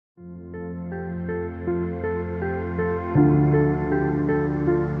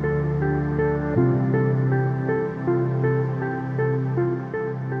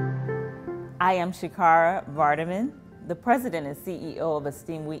I am Shakara Vardaman, the president and CEO of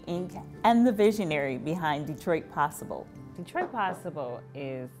Esteem Inc. and the visionary behind Detroit Possible. Detroit Possible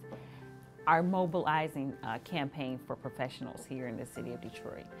is our mobilizing campaign for professionals here in the city of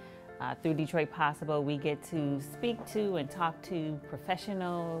Detroit. Through Detroit Possible, we get to speak to and talk to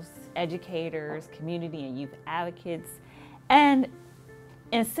professionals, educators, community and youth advocates, and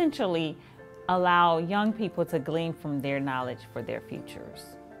essentially allow young people to glean from their knowledge for their futures.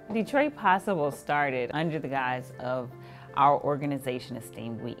 Detroit Possible started under the guise of our organization,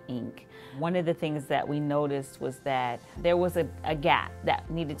 Esteem Inc. One of the things that we noticed was that there was a gap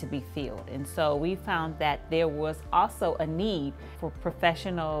that needed to be filled. And so we found that there was also a need for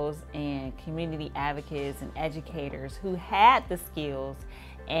professionals and community advocates and educators who had the skills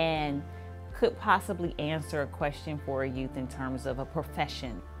and could possibly answer a question for a youth in terms of a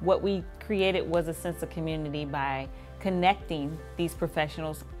profession. What we created was a sense of community by connecting these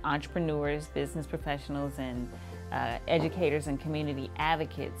professionals, entrepreneurs, business professionals, and educators and community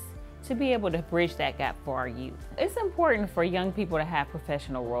advocates to be able to bridge that gap for our youth. It's important for young people to have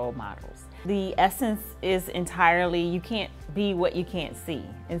professional role models. The essence is entirely, you can't be what you can't see.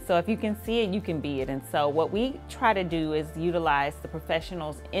 And so if you can see it, you can be it. And so what we try to do is utilize the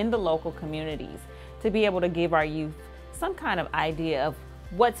professionals in the local communities to be able to give our youth some kind of idea of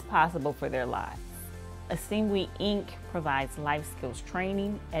what's possible for their lives. Esteem Inc. provides life skills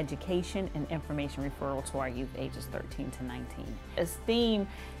training, education, and information referral to our youth ages 13 to 19. Esteem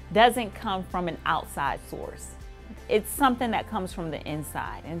doesn't come from an outside source. It's something that comes from the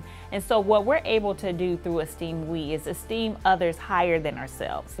inside. And so what we're able to do through Esteem is esteem others higher than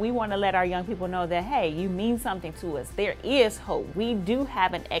ourselves. We want to let our young people know that, hey, you mean something to us. There is hope. We do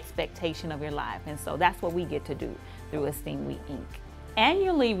have an expectation of your life. And so that's what we get to do through Esteem Inc.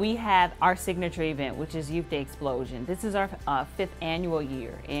 Annually, we have our signature event, which is Youth Day Explosion. This is our 5th annual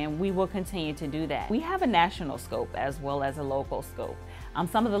year, and we will continue to do that. We have a national scope as well as a local scope.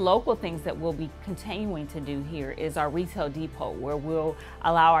 Some of the local things that we'll be continuing to do here is our retail depot, where we'll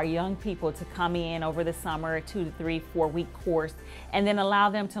allow our young people to come in over the summer, a 2 to 3, 4-week course, and then allow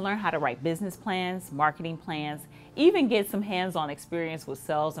them to learn how to write business plans, marketing plans, even get some hands-on experience with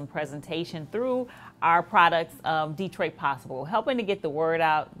sales and presentation through our products of Detroit Possible, helping to get the word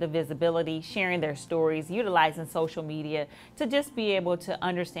out, the visibility, sharing their stories, utilizing social media to just be able to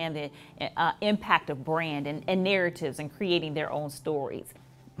understand the impact of brand and narratives and creating their own stories.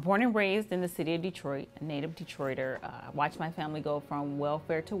 Born and raised in the city of Detroit, a native Detroiter, watched my family go from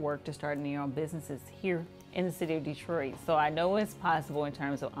welfare to work to starting their own businesses here in the city of Detroit. So I know it's possible in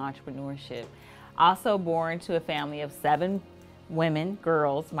terms of entrepreneurship. Also born to a family of 7 women,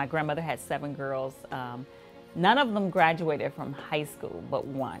 girls. My grandmother had 7 girls. None of them graduated from high school, but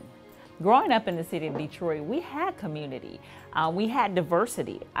one. Growing up in the city of Detroit, we had community. We had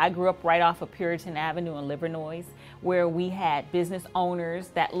diversity. I grew up right off of Puritan Avenue in Livernois, where we had business owners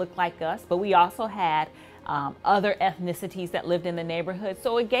that looked like us, but we also had other ethnicities that lived in the neighborhood.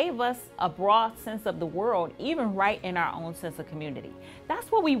 So it gave us a broad sense of the world, even right in our own sense of community.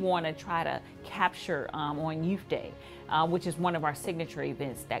 That's what we want to try to capture on Youth Day, which is one of our signature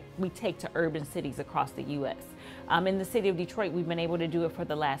events that we take to urban cities across the U.S. In the city of Detroit, we've been able to do it for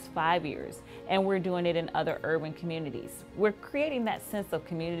the last 5 years, and we're doing it in other urban communities. We're creating that sense of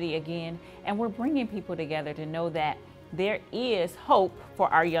community again, and we're bringing people together to know that there is hope for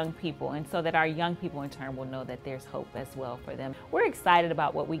our young people, and so that our young people in turn will know that there's hope as well for them. We're excited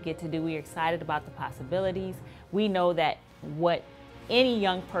about what we get to do. We're excited about the possibilities. We know that what any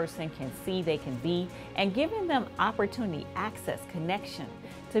young person can see, they can be, and giving them opportunity, access, connection,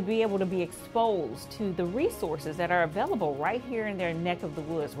 to be able to be exposed to the resources that are available right here in their neck of the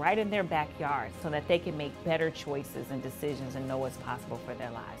woods, right in their backyard, so that they can make better choices and decisions and know what's possible for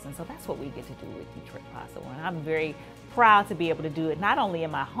their lives. And so that's what we get to do with Detroit Possible. And I'm very proud to be able to do it not only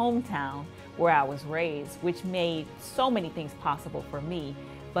in my hometown where I was raised, which made so many things possible for me,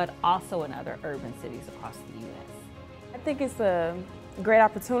 but also in other urban cities across the U.S. I think it's a great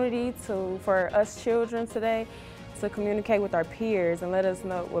opportunity for us children today to communicate with our peers and let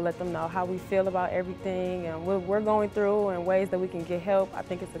them know how we feel about everything and what we're going through and ways that we can get help. I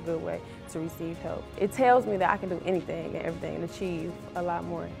think it's a good way to receive help. It tells me that I can do anything and everything and achieve a lot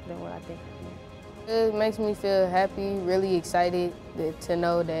more than what I think I can. It makes me feel happy, really excited to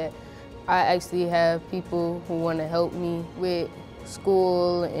know that I actually have people who want to help me with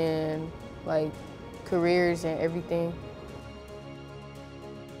school and like careers and everything.